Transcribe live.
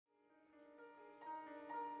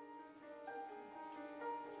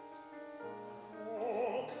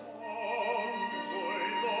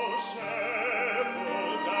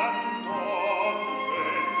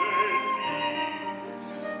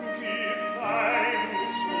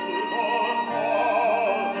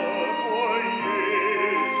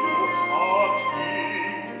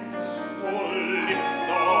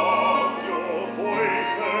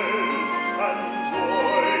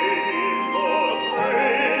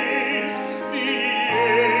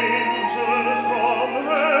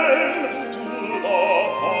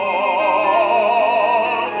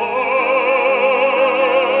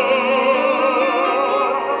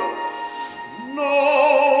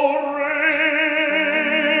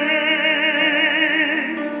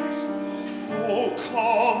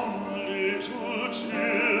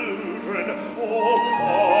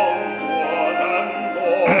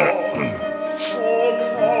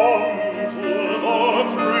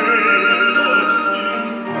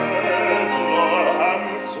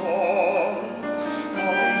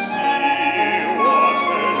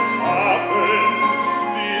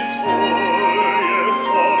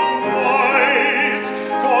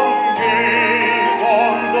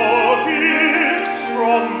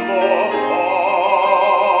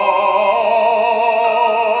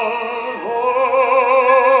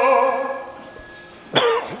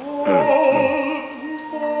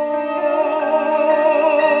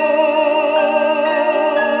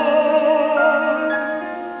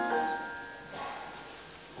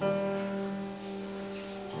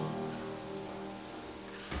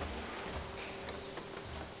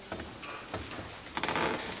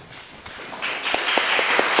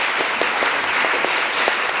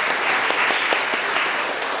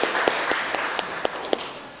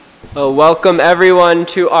Well, welcome everyone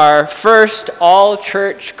to our first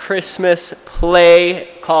all-church Christmas play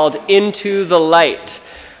called Into the Light.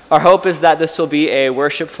 Our hope is that this will be a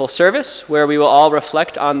worshipful service where we will all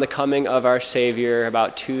reflect on the coming of our Savior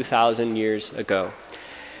about 2,000 years ago.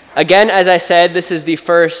 Again, as I said, this is the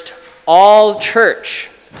first all-church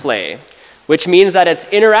play, which means that it's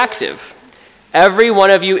interactive. Every one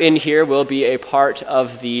of you in here will be a part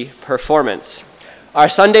of the performance. Our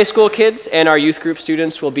Sunday school kids and our youth group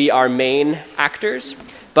students will be our main actors,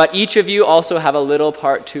 but each of you also have a little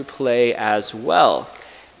part to play as well.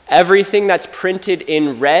 Everything that's printed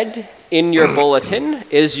in red in your bulletin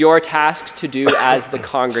is your task to do as the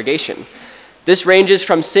congregation. This ranges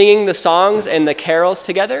from singing the songs and the carols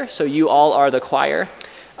together, so you all are the choir,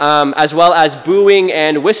 as well as booing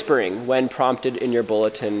and whispering when prompted in your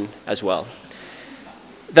bulletin as well.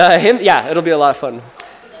 The hymn, it'll be a lot of fun.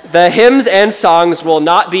 The hymns and songs will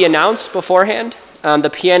not be announced beforehand. The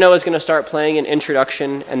piano is going to start playing an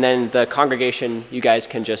introduction, and then the congregation, you guys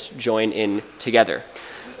can just join in together.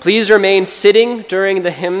 Please remain sitting during the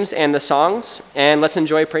hymns and the songs, and let's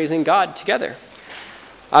enjoy praising God together.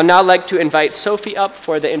 I'd now like to invite Sophie up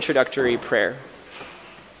for the introductory prayer.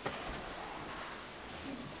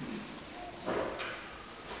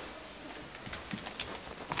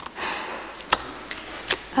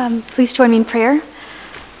 Please join me in prayer.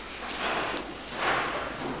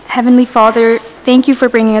 Heavenly Father, thank you for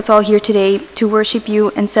bringing us all here today to worship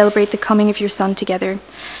you and celebrate the coming of your Son together.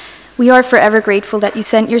 We are forever grateful that you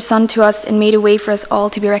sent your Son to us and made a way for us all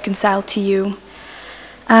to be reconciled to you.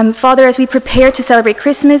 Father, as we prepare to celebrate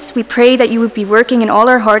Christmas, we pray that you would be working in all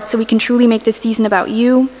our hearts so we can truly make this season about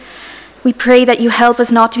you. We pray that you help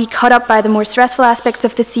us not to be caught up by the more stressful aspects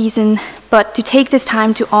of the season, but to take this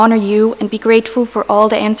time to honor you and be grateful for all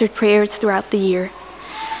the answered prayers throughout the year.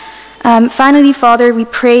 Finally, Father, we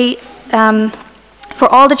pray for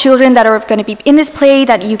all the children that are going to be in this play,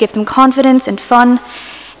 that you give them confidence and fun.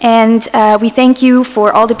 And we thank you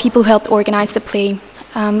for all the people who helped organize the play.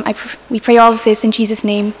 We pray all of this in Jesus'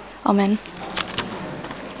 name. Amen.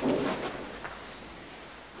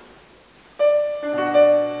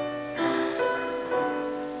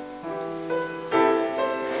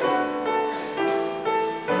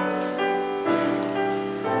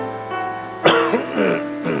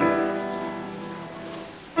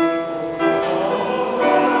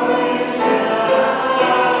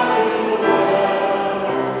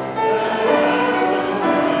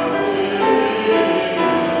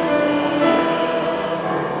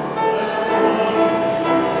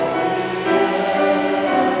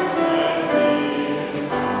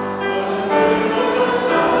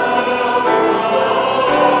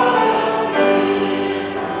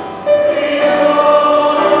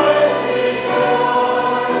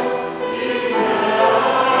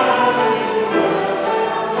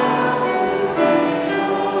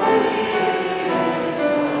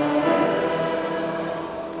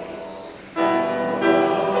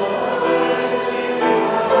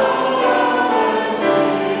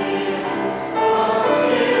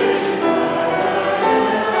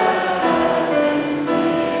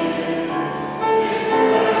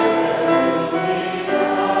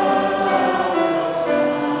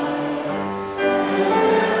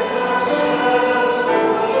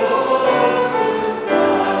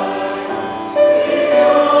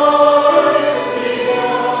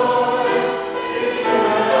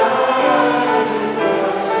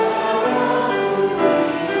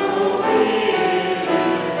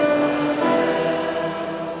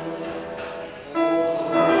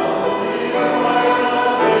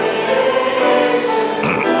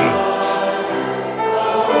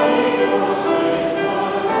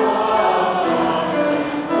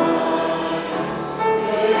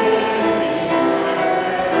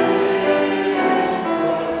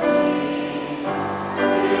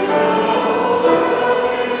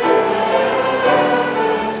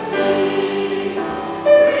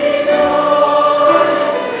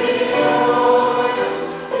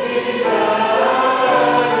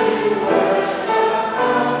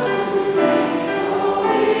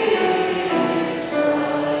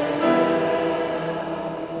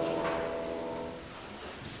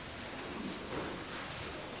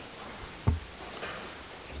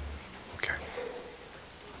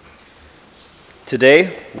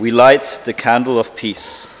 Today, we light the candle of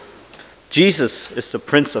peace. Jesus is the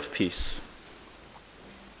Prince of Peace.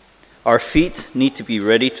 Our feet need to be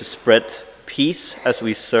ready to spread peace as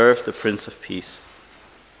we serve the Prince of Peace.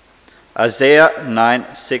 Isaiah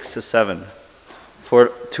 9:6-7.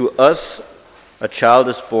 For to us a child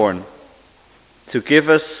is born, to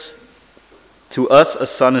us a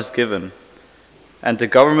son is given, and the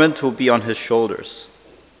government will be on his shoulders.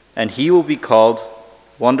 and he will be called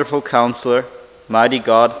Wonderful Counselor, Mighty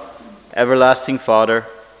God, Everlasting Father,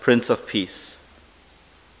 Prince of Peace.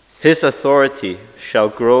 His authority shall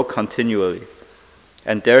grow continually,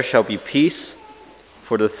 and there shall be peace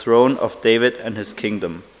for the throne of David and his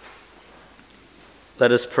kingdom.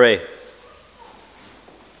 Let us pray.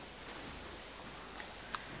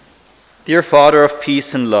 Dear Father of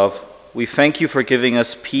peace and love, we thank you for giving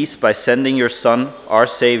us peace by sending your Son, our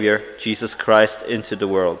Savior, Jesus Christ, into the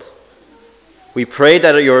world. We pray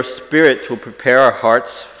that your Spirit will prepare our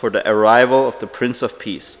hearts for the arrival of the Prince of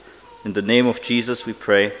Peace. In the name of Jesus we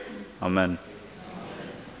pray. Amen.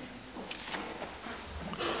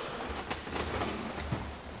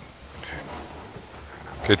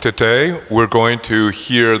 Okay, today we're going to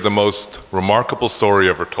hear the most remarkable story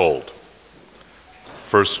ever told.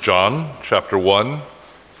 1 John chapter 1,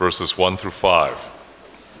 verses 1 through 5.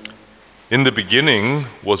 In the beginning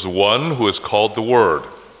was one who is called the Word.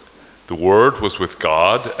 The Word was with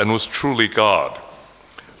God and was truly God.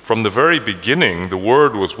 From the very beginning, the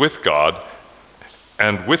Word was with God,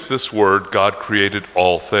 and with this Word, God created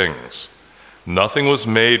all things. Nothing was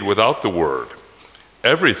made without the Word.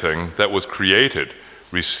 Everything that was created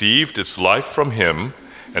received its life from Him,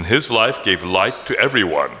 and His life gave light to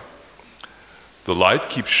everyone. The light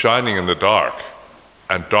keeps shining in the dark,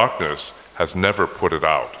 and darkness has never put it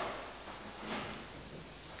out.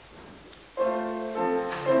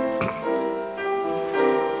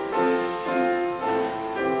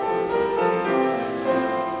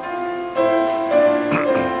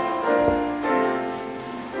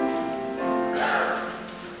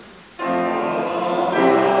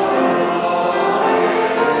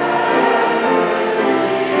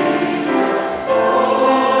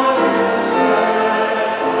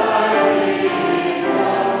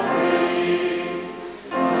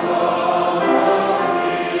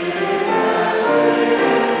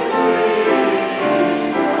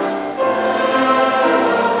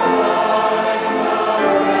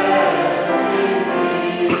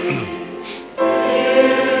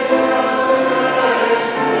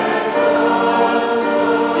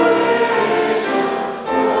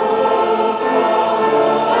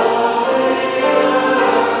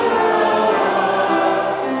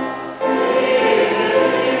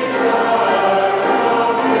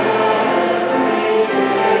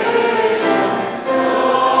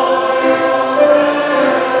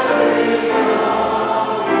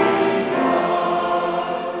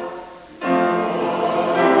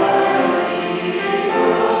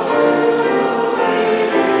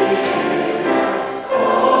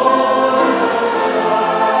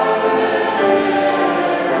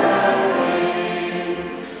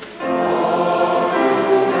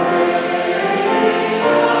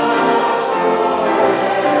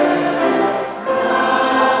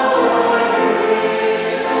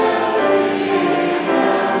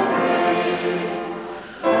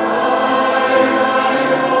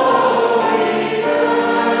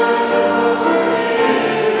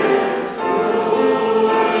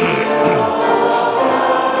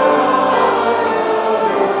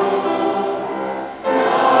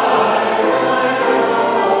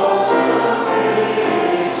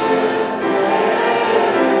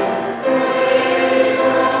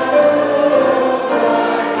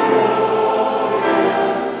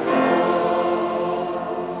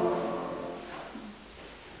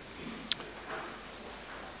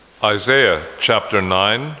 Isaiah chapter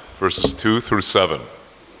 9, verses 2 through 7.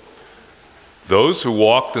 Those who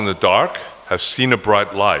walked in the dark have seen a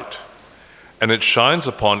bright light, and it shines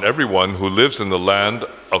upon everyone who lives in the land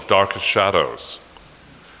of darkest shadows.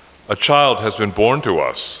 A child has been born to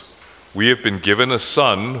us. We have been given a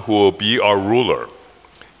son who will be our ruler.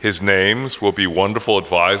 His names will be Wonderful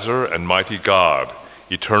Advisor and Mighty God,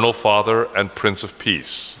 Eternal Father and Prince of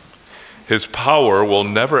Peace. His power will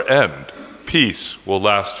never end. Peace will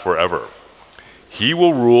last forever. He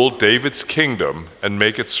will rule David's kingdom and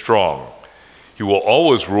make it strong. He will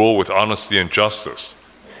always rule with honesty and justice.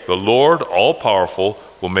 The Lord, all-powerful,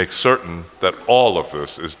 will make certain that all of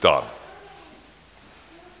this is done.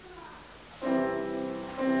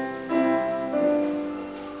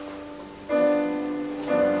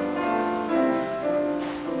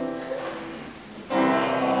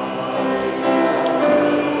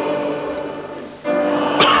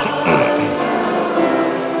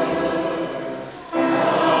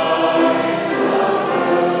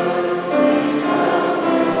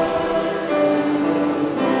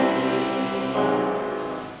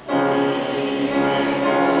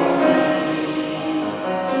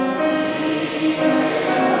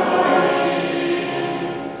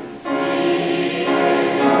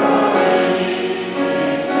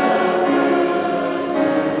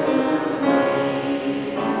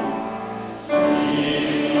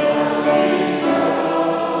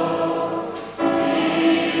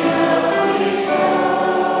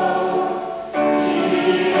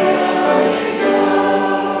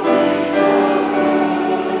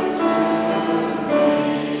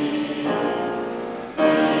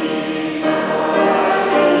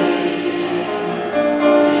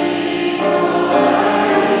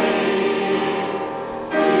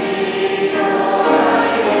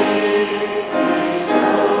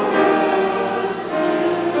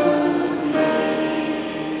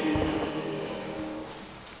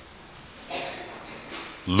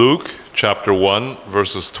 Luke chapter 1,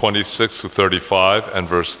 verses 26 to 35 and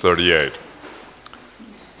verse 38.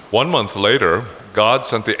 1 month later, God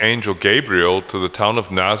sent the angel Gabriel to the town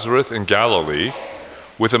of Nazareth in Galilee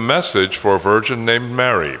with a message for a virgin named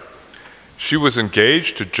Mary. She was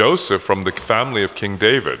engaged to Joseph from the family of King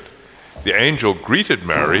David. The angel greeted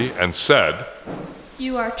Mary and said,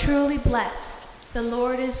 "You are truly blessed. The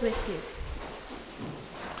Lord is with you."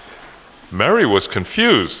 Mary was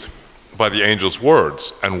confused by the angel's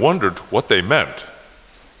words and wondered what they meant.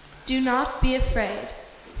 "Do not be afraid,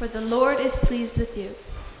 for the Lord is pleased with you.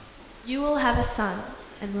 You will have a son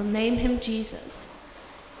and will name him Jesus.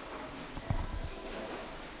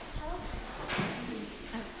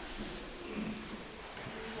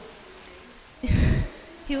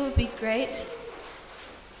 He will be great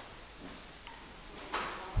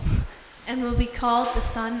and will be called the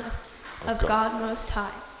Son of God Most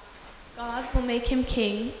High. God will make him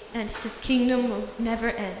king, and his kingdom will never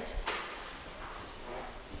end."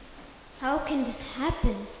 How can this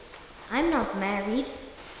happen? I'm not married.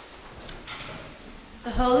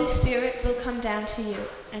 "The Holy Spirit will come down to you,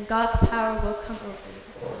 and God's power will come over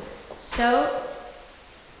you. So,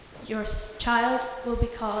 your child will be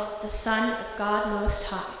called the Son of God Most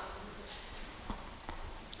High."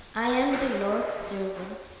 I am the Lord's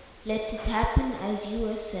servant. Let it happen as you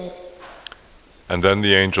have said. And then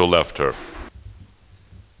the angel left her.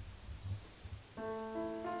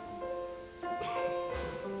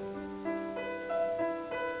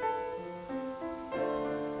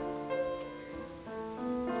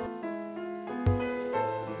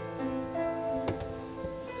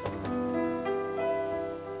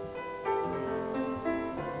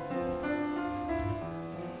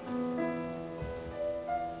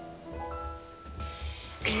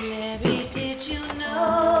 Mary, did you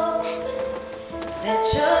know that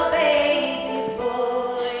your baby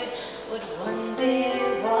boy would one day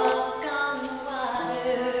walk on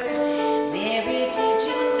water? Mary, did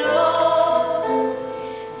you know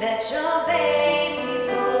that your baby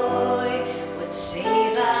boy would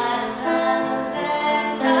save our sons and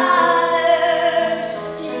daughters?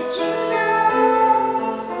 Did you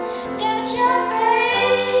know that your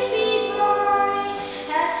baby boy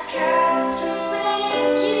has come to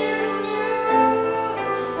make you new?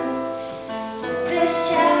 This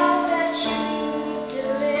child that you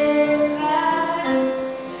deliver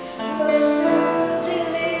will soon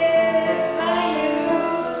deliver you.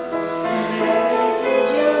 Mary, did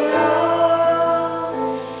you know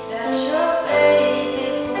that your baby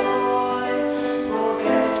boy will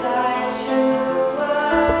give sight to a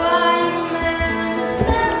blind man?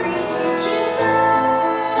 Mary, did you know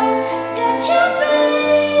that your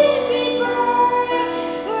baby boy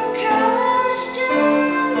will carry a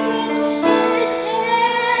stone in his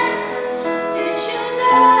hands? Did you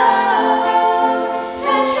know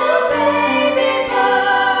that your baby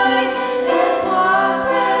boy is born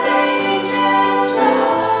with angels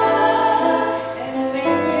round? And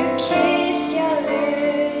when you kiss your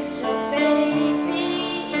little baby,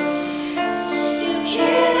 You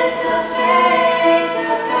kiss the face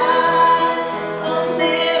of God. Oh,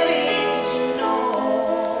 Mary, did you know?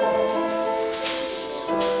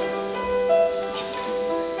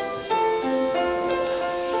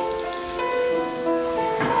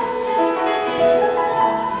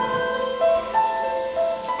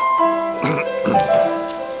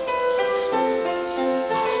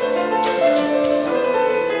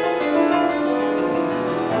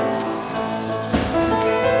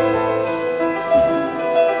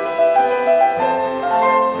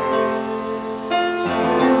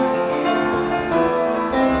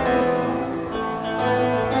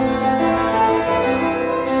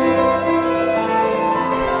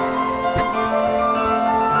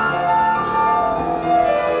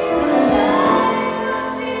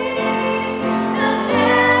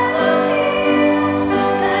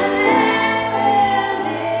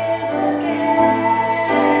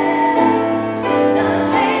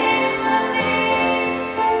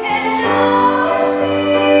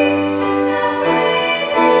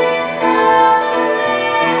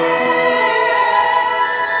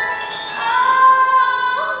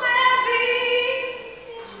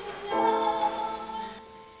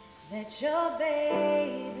 That your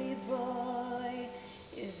baby boy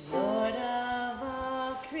is Lord of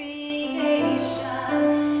all creation.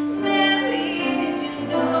 Mary, did you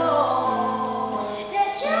know?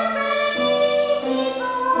 that your baby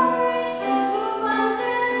boy will one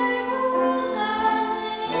day rule the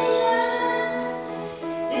nations?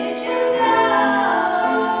 Did you know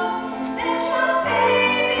that your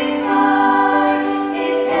baby boy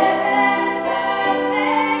is heaven's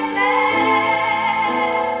perfect lamb?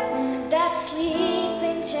 That sleep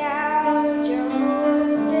in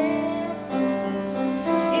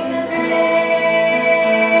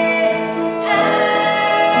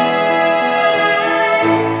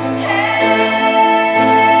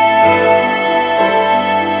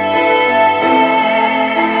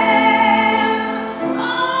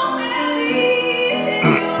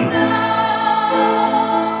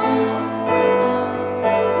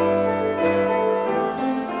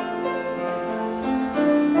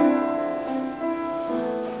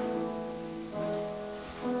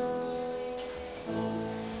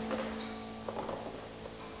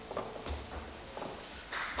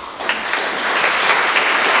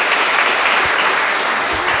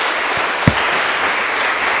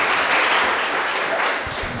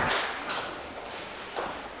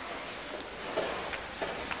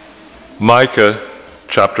Micah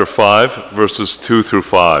chapter 5, verses 2 through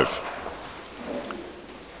 5.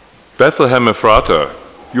 Bethlehem Ephratah,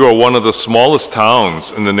 you are one of the smallest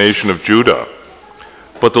towns in the nation of Judah,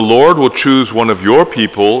 but the Lord will choose one of your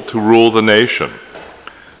people to rule the nation,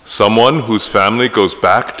 someone whose family goes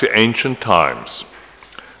back to ancient times.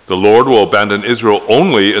 The Lord will abandon Israel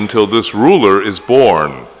only until this ruler is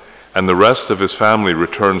born and the rest of his family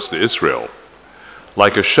returns to Israel.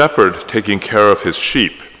 Like a shepherd taking care of his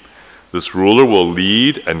sheep, this ruler will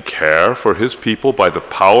lead and care for his people by the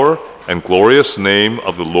power and glorious name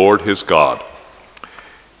of the Lord his God.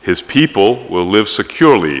 His people will live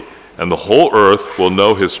securely, and the whole earth will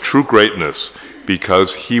know his true greatness,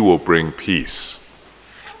 because he will bring peace.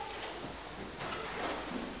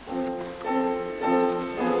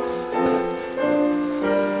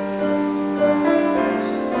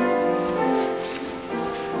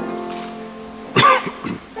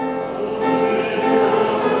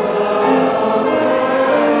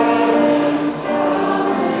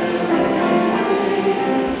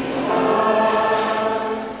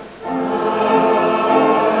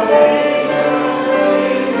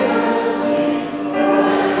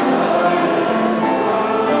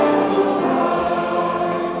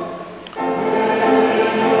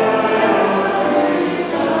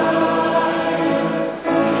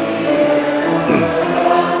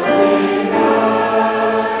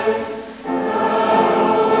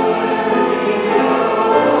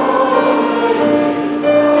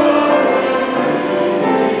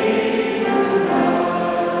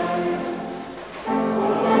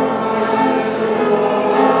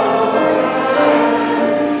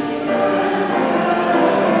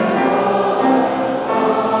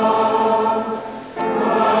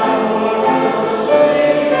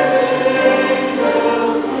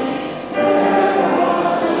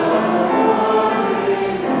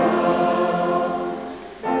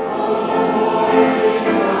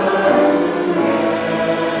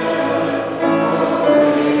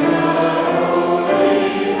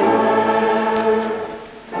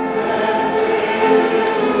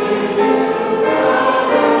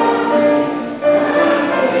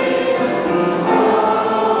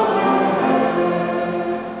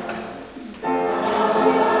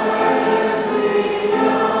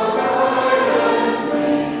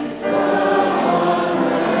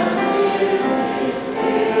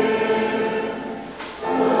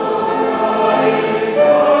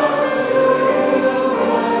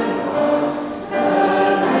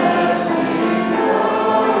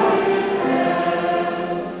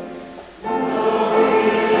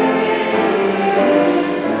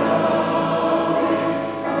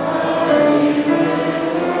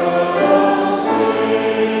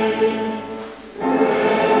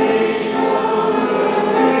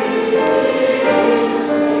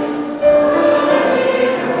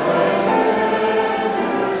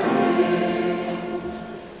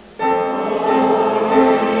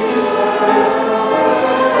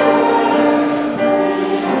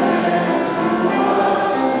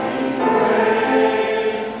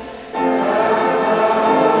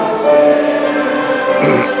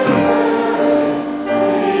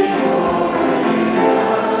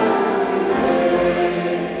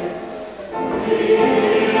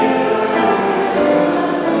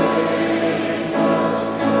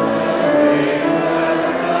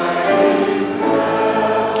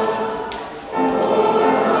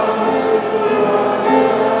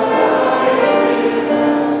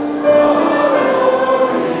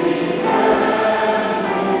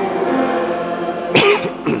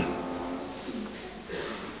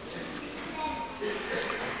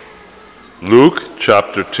 Luke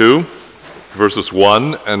chapter 2, verses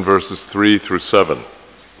 1 and verses 3 through 7.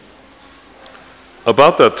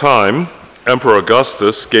 About that time, Emperor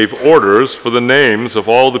Augustus gave orders for the names of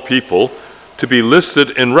all the people to be listed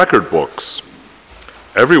in record books.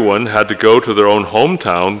 Everyone had to go to their own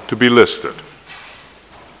hometown to be listed.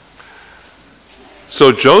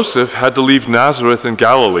 So Joseph had to leave Nazareth in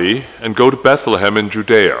Galilee and go to Bethlehem in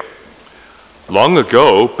Judea. Long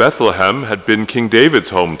ago, Bethlehem had been King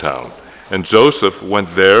David's hometown, and Joseph went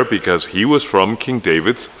there because he was from King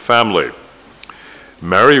David's family.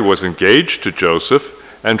 Mary was engaged to Joseph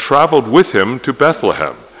and traveled with him to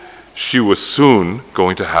Bethlehem. She was soon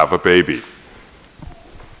going to have a baby.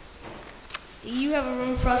 Do you have a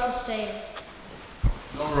room for us to stay in?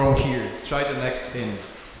 No room here. Try the next inn.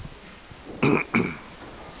 Do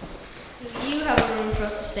you have a room for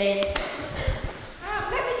us to stay in?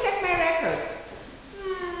 Let me check my records.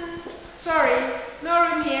 Sorry, no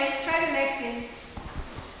room here. Try the next inn.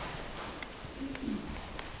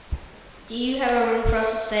 Do you have a room for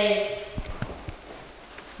us to stay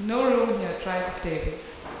in? No room here. Try the stable.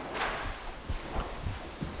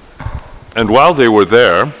 And while they were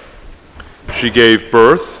there, she gave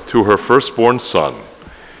birth to her firstborn son.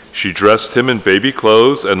 She dressed him in baby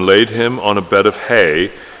clothes and laid him on a bed of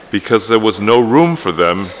hay because there was no room for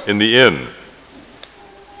them in the inn.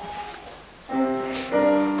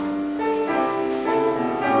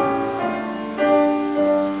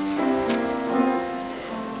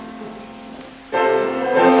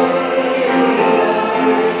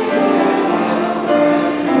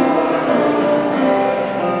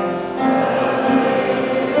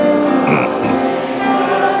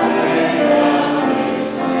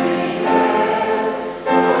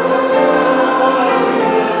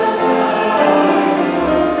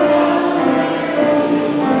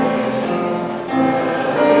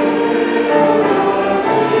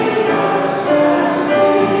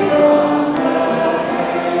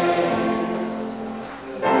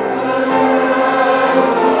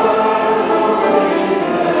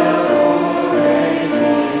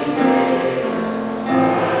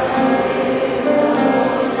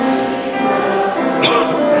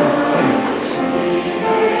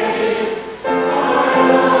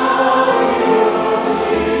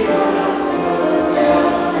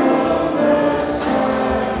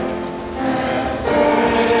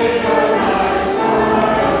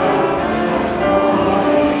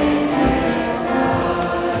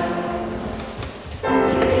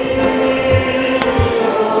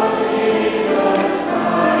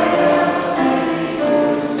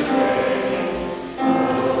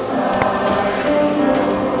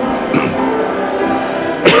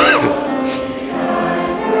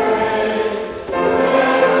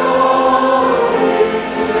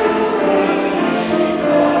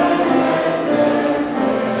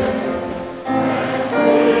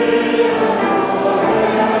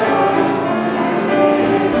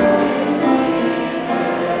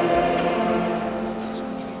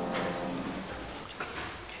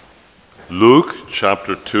 Luke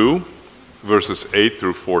chapter 2, verses 8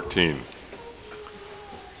 through 14.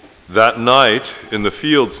 That night, in the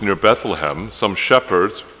fields near Bethlehem, some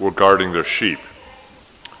shepherds were guarding their sheep.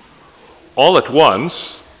 All at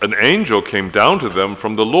once, an angel came down to them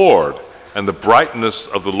from the Lord, and the brightness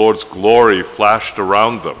of the Lord's glory flashed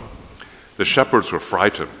around them. The shepherds were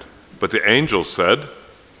frightened, but the angel said,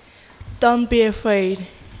 "Don't be afraid,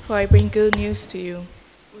 for I bring good news to you,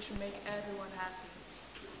 which will make everyone happy.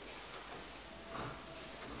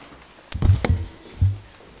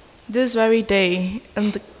 This very day,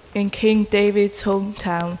 in King David's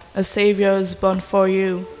hometown, a Savior is born for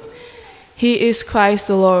you. He is Christ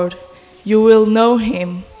the Lord. You will know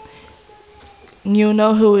him. You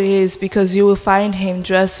know who he is because you will find him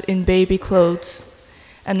dressed in baby clothes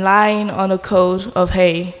and lying on a coat of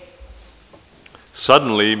hay."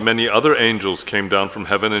 Suddenly, many other angels came down from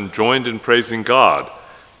heaven and joined in praising God.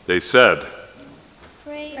 They said,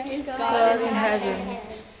 Praise God in heaven,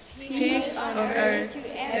 peace on earth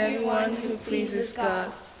to everyone who pleases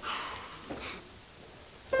God.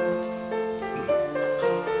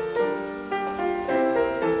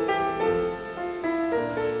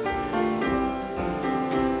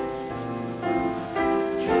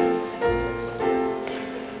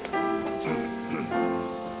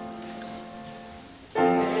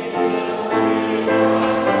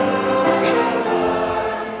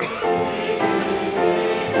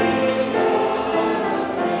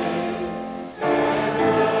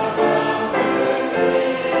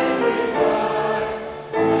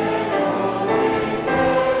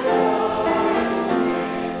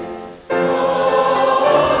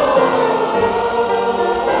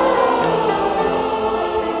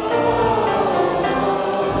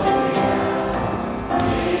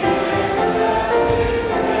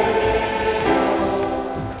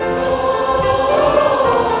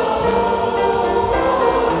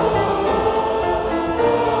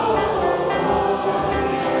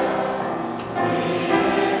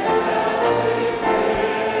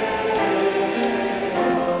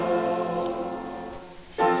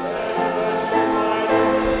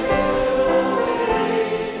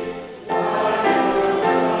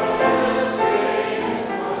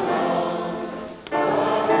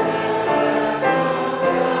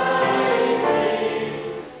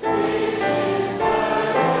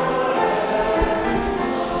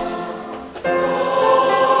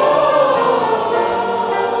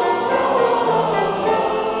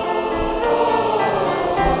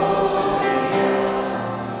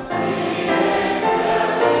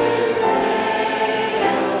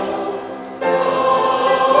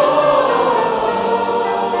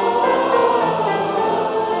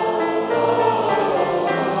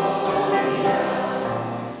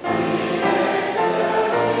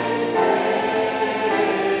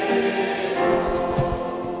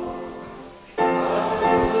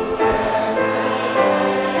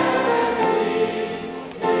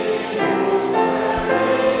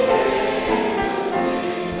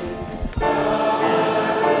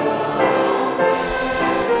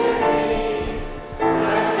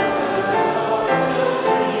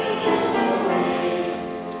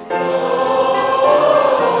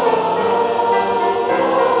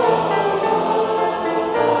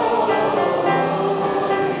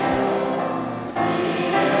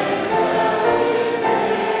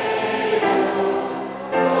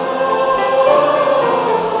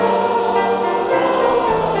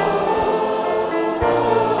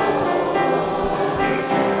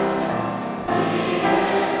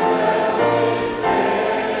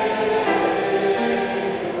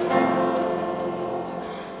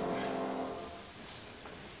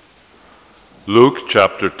 Luke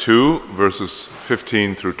chapter 2, verses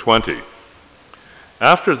 15 through 20.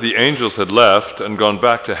 After the angels had left and gone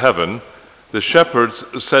back to heaven, the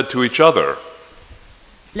shepherds said to each other,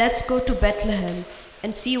 "Let's go to Bethlehem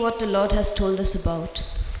and see what the Lord has told us about."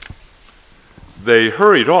 They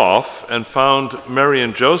hurried off and found Mary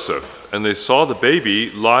and Joseph, and they saw the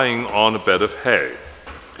baby lying on a bed of hay.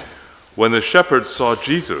 When the shepherds saw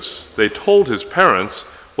Jesus, they told his parents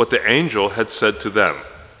what the angel had said to them.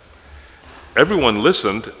 Everyone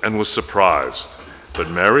listened and was surprised, but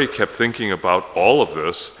Mary kept thinking about all of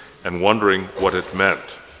this and wondering what it meant.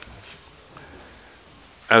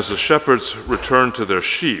 As the shepherds returned to their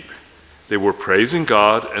sheep, they were praising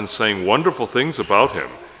God and saying wonderful things about him.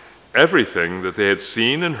 Everything that they had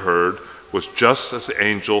seen and heard was just as the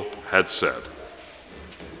angel had said.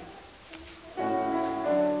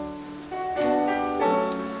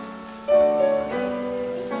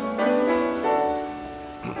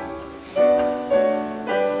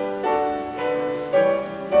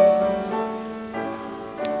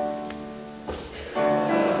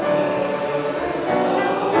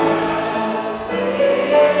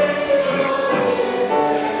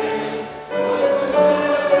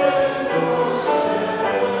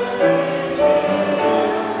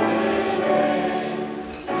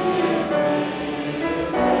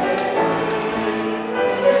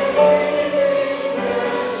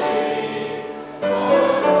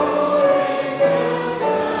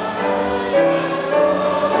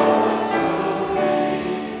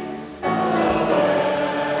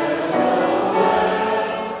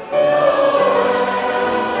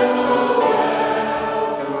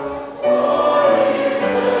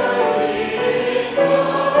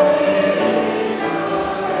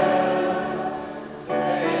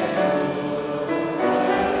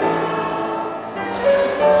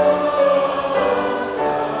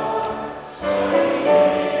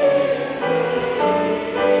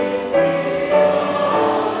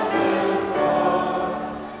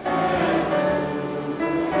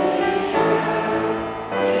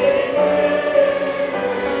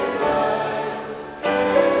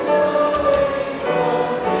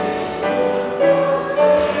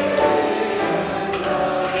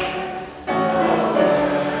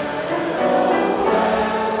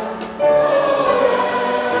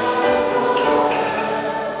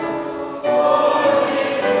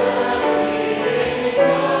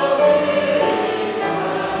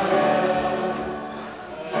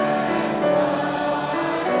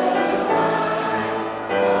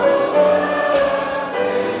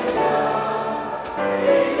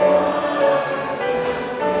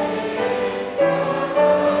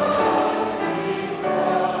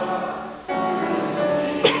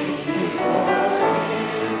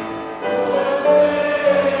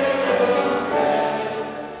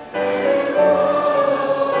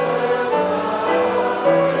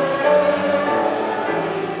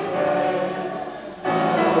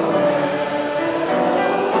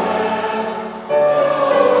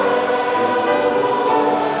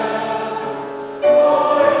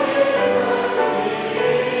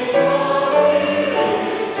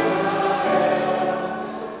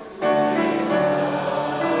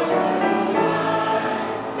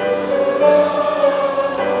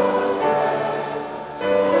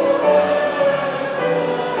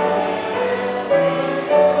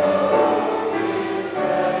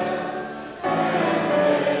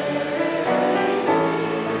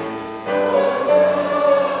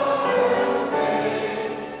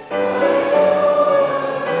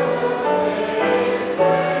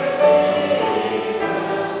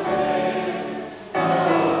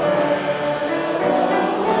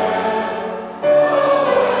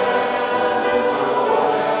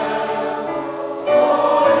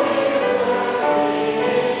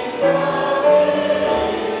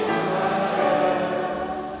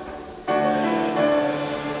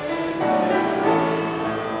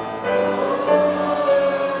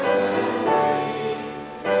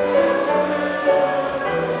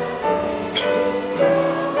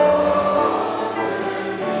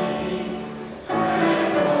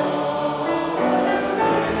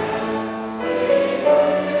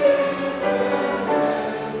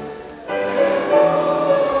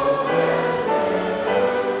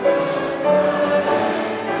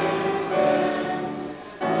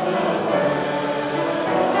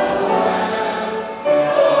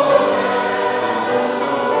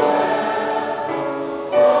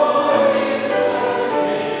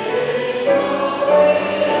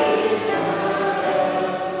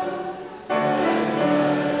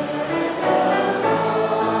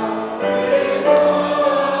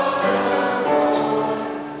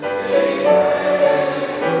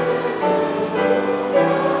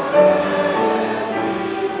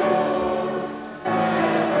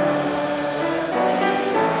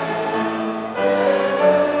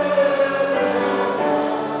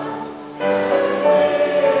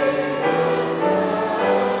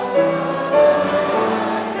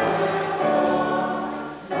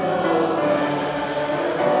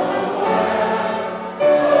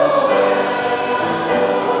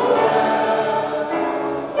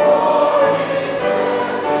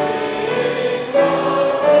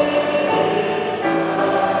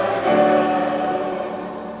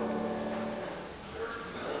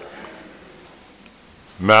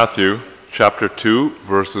 Matthew chapter 2,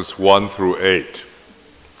 verses 1 through 8.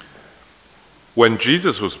 When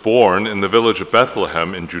Jesus was born in the village of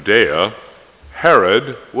Bethlehem in Judea,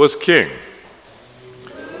 Herod was king.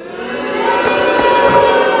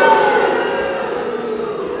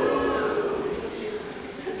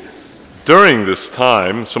 During this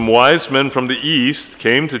time, some wise men from the east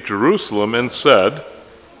came to Jerusalem and said,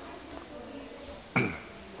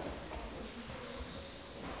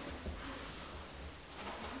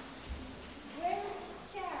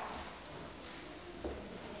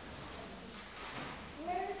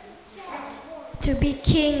 to be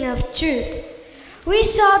King of Jews. We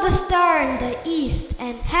saw the star in the east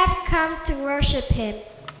and have come to worship him.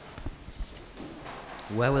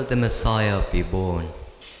 Where will the Messiah be born?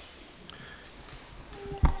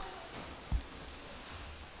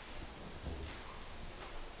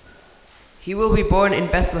 He will be born in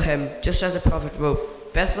Bethlehem, just as the prophet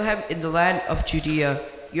wrote. Bethlehem in the land of Judea.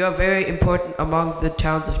 You are very important among the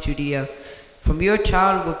towns of Judea. From your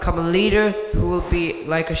town will come a leader who will be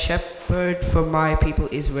like a shepherd for my people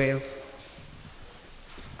Israel.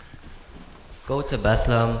 Go to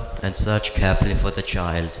Bethlehem and search carefully for the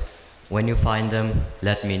child. When you find him,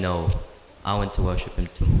 let me know. I want to worship him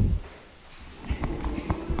too.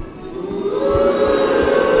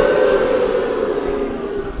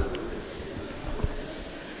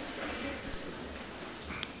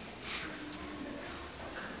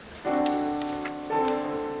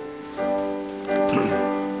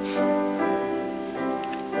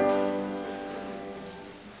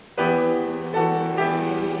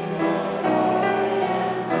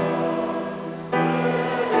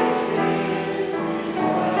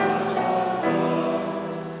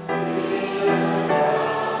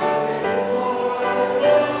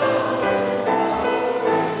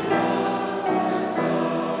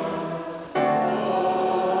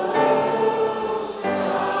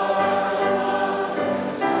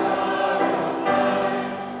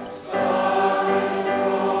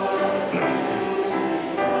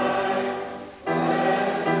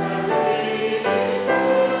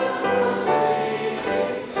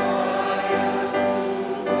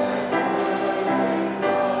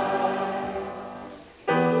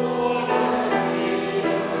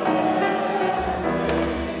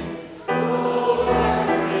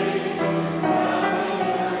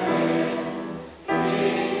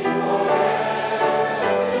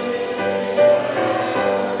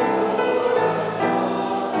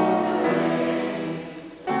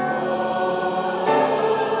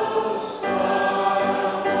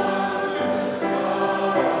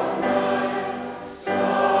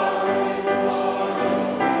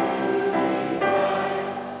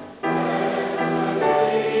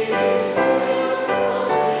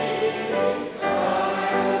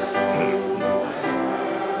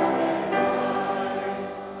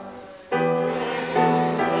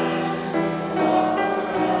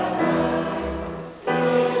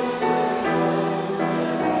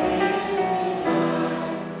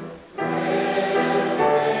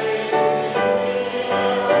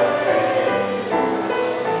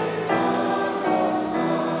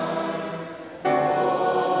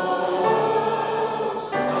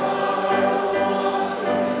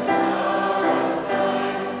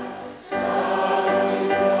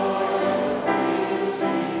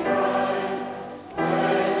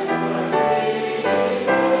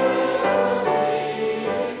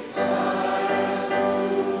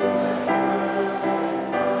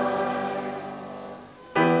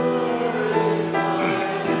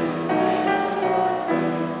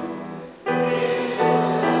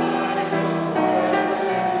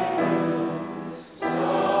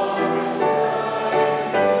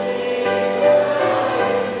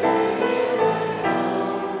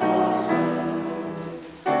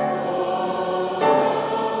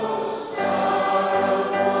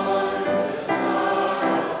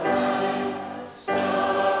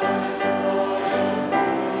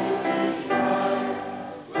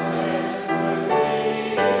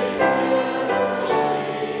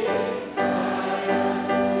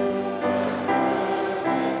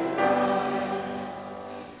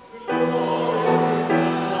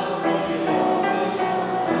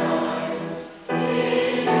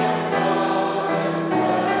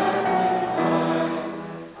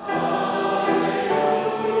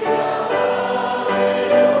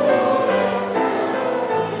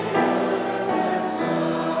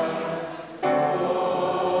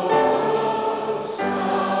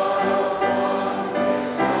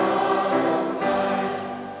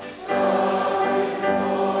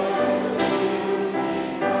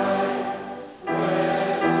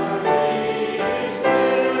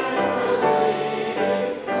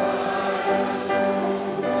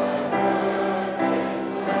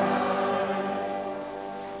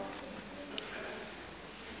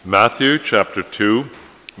 Matthew chapter 2,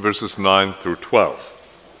 verses 9 through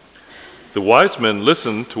 12. The wise men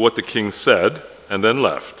listened to what the king said and then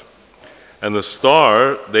left. And the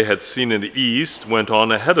star they had seen in the east went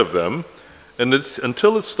on ahead of them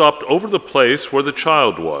until it stopped over the place where the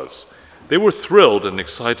child was. They were thrilled and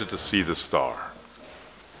excited to see the star.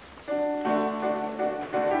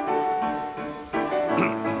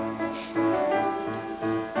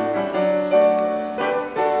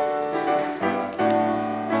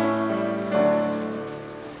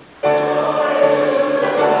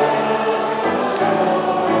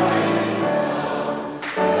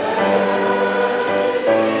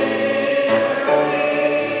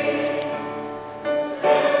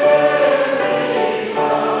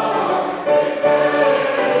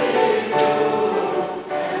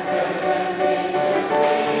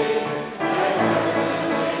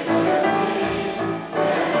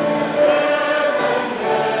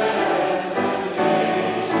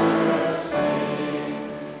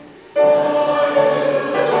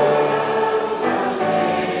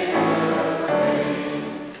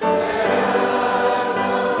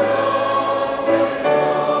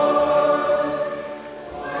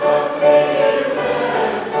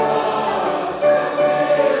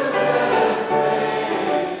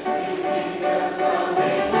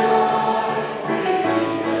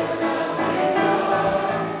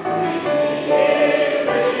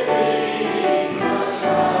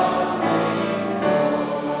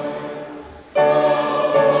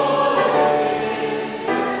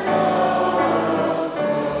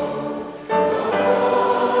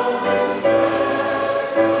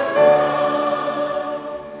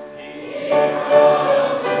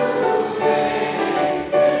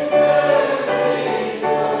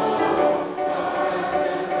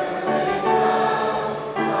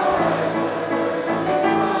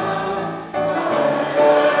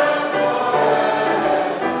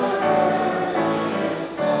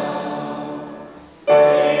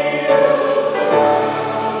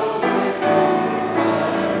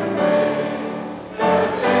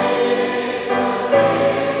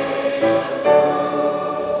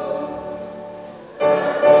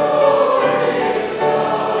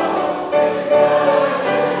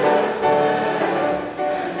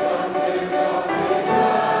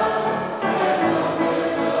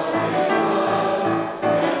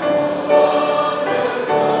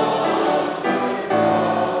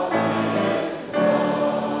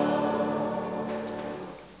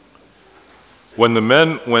 When the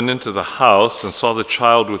men went into the house and saw the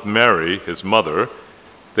child with Mary, his mother,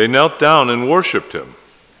 they knelt down and worshipped him.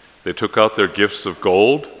 They took out their gifts of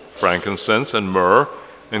gold, frankincense, and myrrh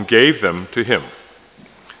and gave them to him.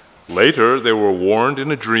 Later, they were warned in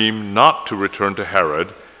a dream not to return to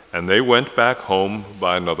Herod, and they went back home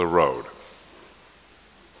by another road.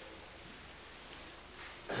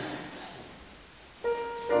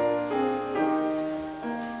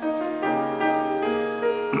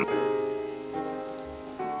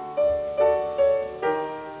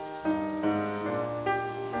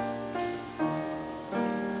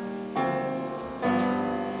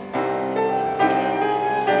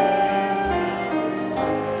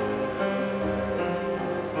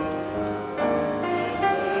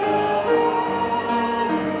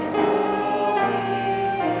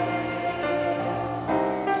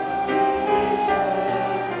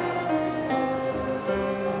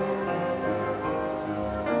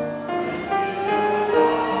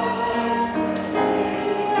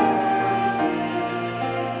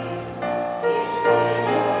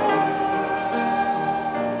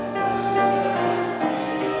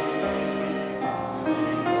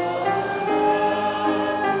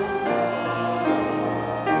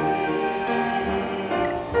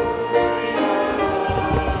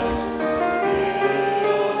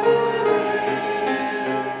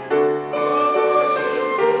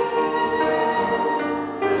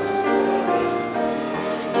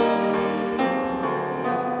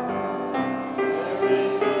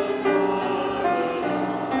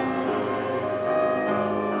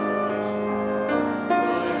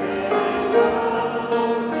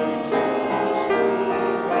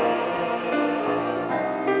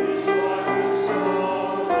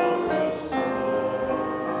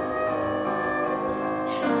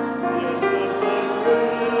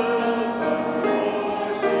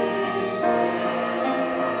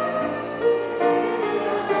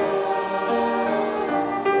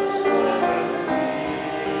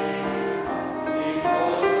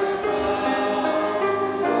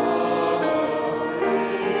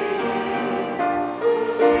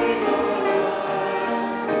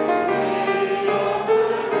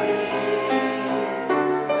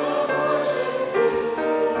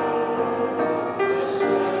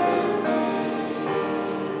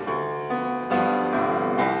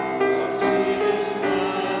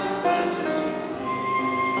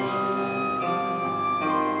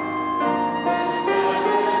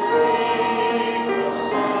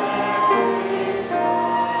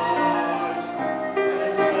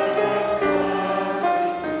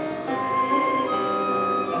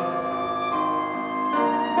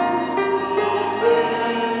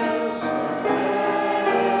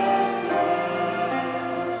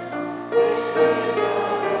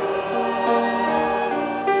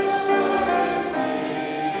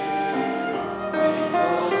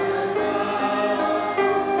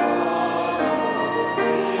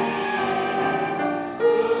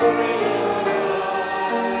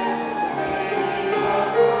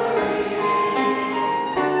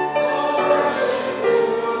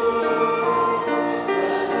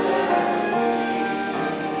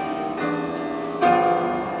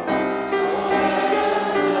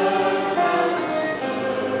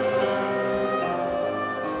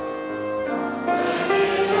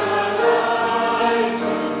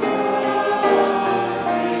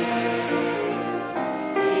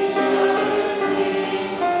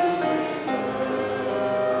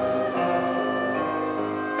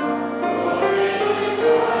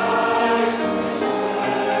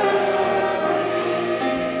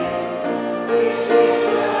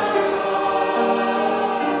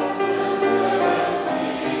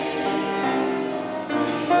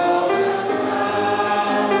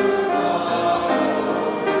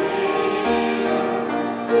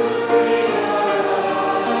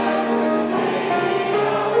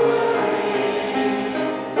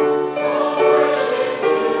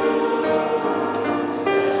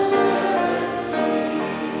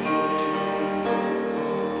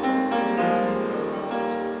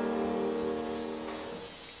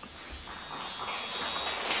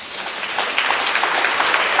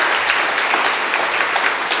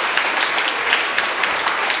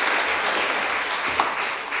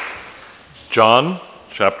 John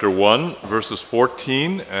chapter 1, verses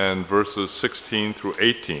 14 and verses 16 through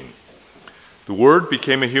 18. The Word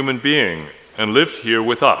became a human being and lived here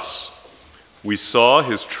with us. We saw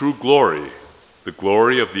his true glory, the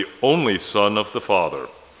glory of the only Son of the Father.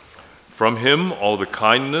 From him all the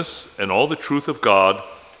kindness and all the truth of God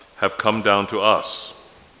have come down to us.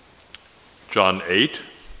 John 8,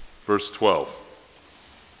 verse 12.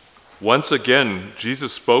 Once again,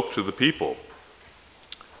 Jesus spoke to the people.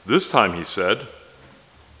 This time he said,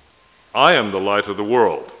 I am the light of the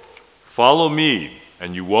world. Follow me,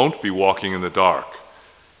 and you won't be walking in the dark.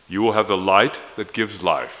 You will have the light that gives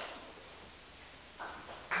life.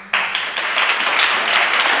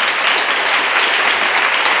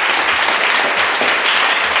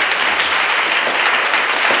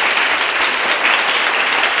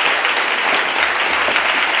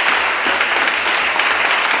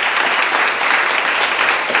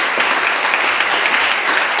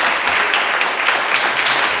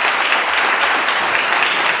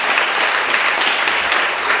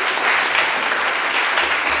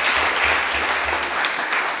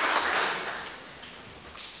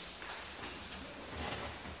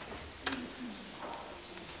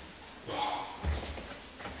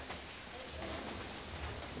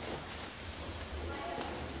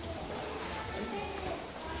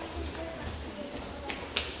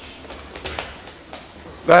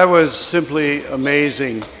 That was simply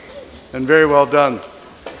amazing and very well done.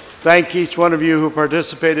 Thank each one of you who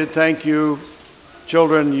participated. Thank you,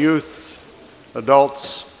 children, youth,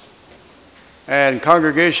 adults, and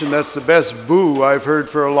congregation. That's the best boo I've heard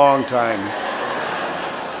for a long time.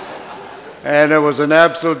 And it was an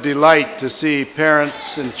absolute delight to see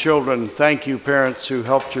parents and children. Thank you, parents who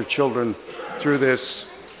helped your children through this.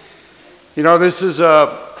 You know, this is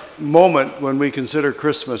a moment when we consider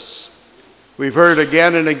Christmas. We've heard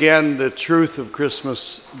again and again the truth of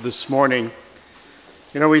Christmas this morning.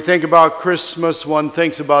 You know, we think about Christmas, one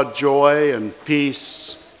thinks about joy and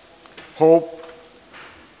peace, hope.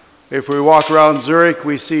 If we walk around Zurich,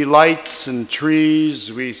 we see lights and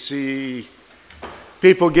trees, we see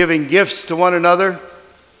people giving gifts to one another,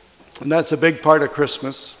 and that's a big part of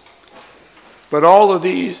Christmas. But all of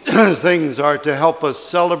these things are to help us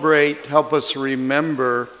celebrate, help us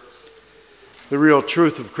remember the real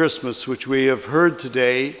truth of Christmas, which we have heard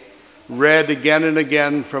today, read again and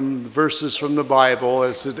again from verses from the Bible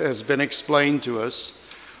as it has been explained to us.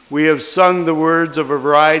 We have sung the words of a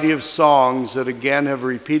variety of songs that again have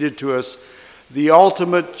repeated to us the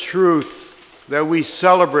ultimate truth that we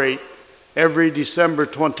celebrate every December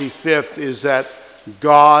 25th is that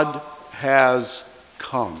God has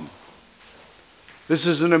come. This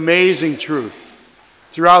is an amazing truth.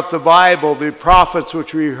 Throughout the Bible, the prophets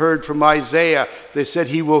which we heard from Isaiah, they said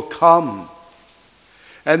he will come.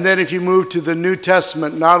 And then if you move to the New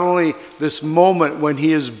Testament, not only this moment when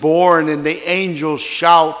he is born and the angels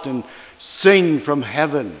shout and sing from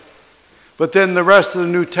heaven, but then the rest of the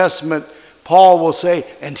New Testament, Paul will say,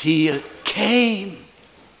 and he came.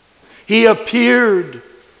 He appeared.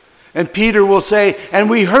 And Peter will say, and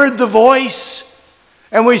we heard the voice,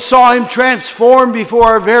 and we saw him transformed before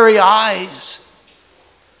our very eyes.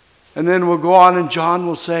 And then we'll go on and John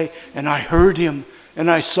will say, and I heard him, and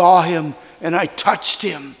I saw him, and I touched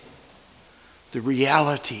him. The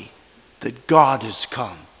reality that God has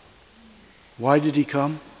come. Why did he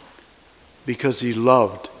come? Because he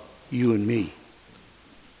loved you and me.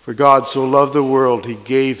 For God so loved the world, he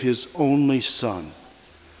gave his only Son,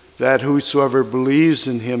 that whosoever believes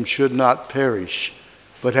in him should not perish,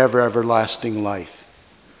 but have everlasting life.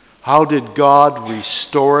 How did God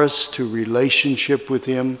restore us to relationship with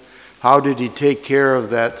him? How did he take care of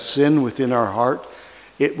that sin within our heart?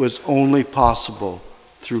 It was only possible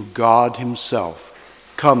through God himself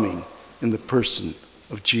coming in the person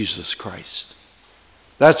of Jesus Christ.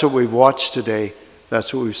 That's what we've watched today.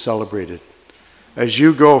 That's what we've celebrated. As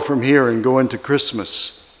you go from here and go into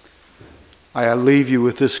Christmas, I leave you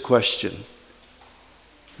with this question.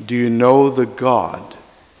 Do you know the God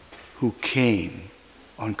who came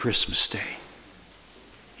on Christmas Day?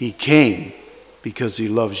 He came because he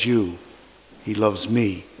loves you, he loves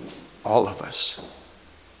me, all of us.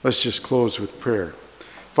 Let's just close with prayer.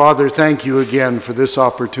 Father, thank you again for this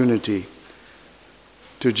opportunity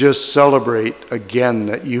to just celebrate again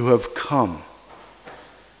that you have come.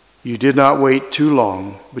 You did not wait too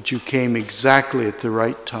long, but you came exactly at the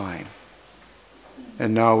right time.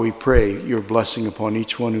 And now we pray your blessing upon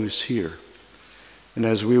each one who's here. And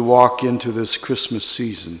as we walk into this Christmas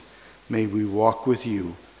season, may we walk with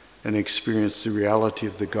you and experience the reality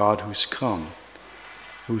of the God who's come,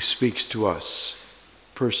 who speaks to us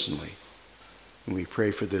personally. And we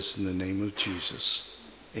pray for this in the name of Jesus.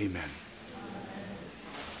 Amen.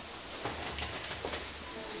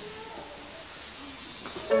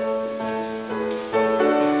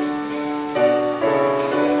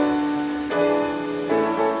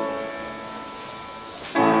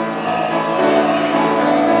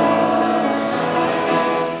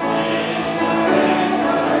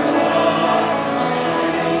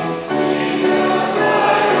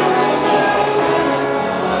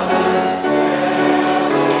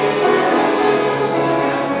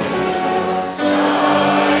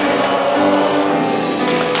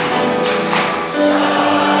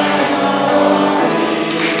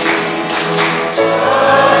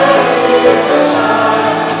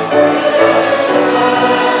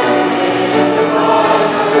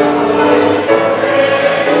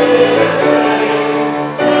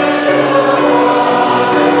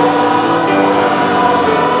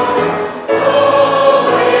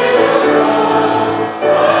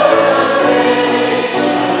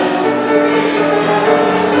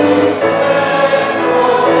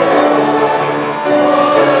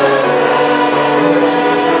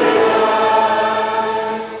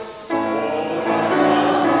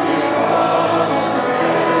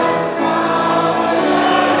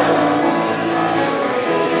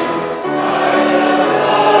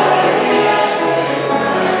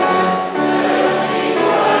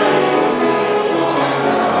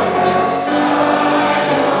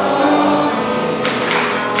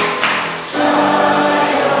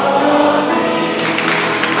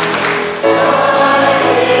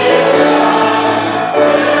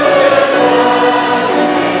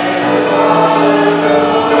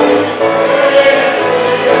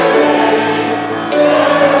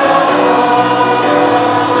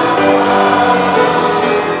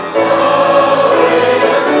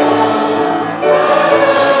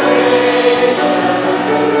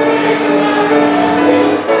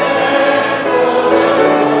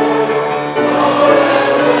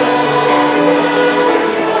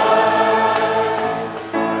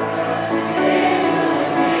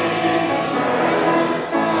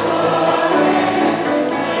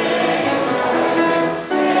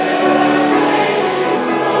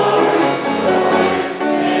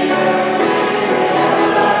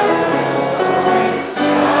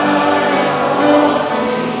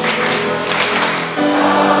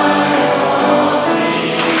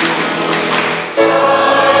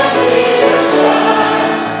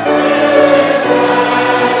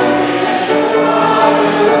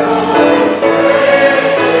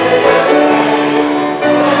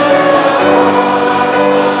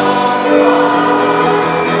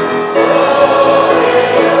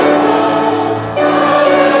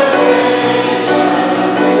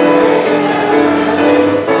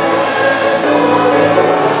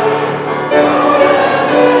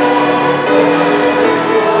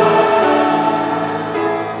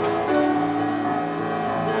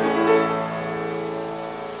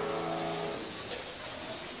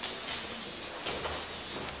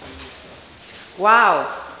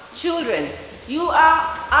 Wow, children, you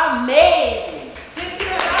are amazing. Please give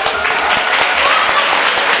a round.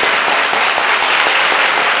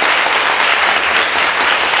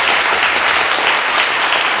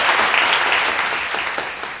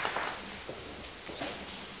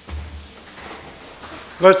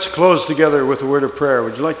 Let's close together with a word of prayer.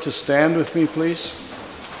 Would you like to stand with me, please?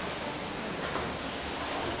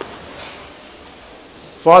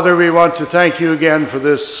 Father, we want to thank you again for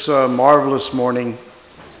this marvelous morning.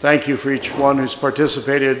 Thank you for each one who's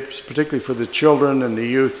participated, particularly for the children and the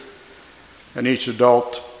youth and each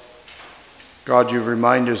adult. God, you've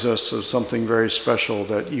reminded us of something very special,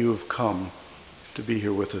 that you have come to be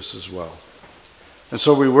here with us as well. And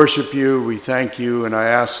so we worship you, we thank you, and I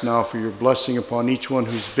ask now for your blessing upon each one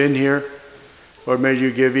who's been here. Lord, may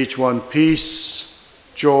you give each one peace,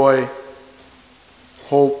 joy,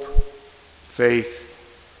 hope, faith.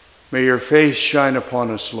 May your face shine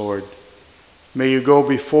upon us, Lord. May you go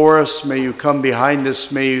before us, may you come behind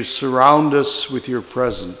us, may you surround us with your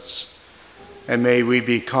presence, and may we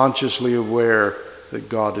be consciously aware that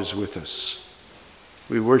God is with us.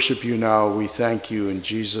 We worship you now, we thank you in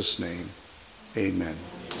Jesus' name. Amen.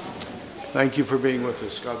 Thank you for being with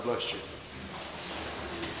us. God bless you.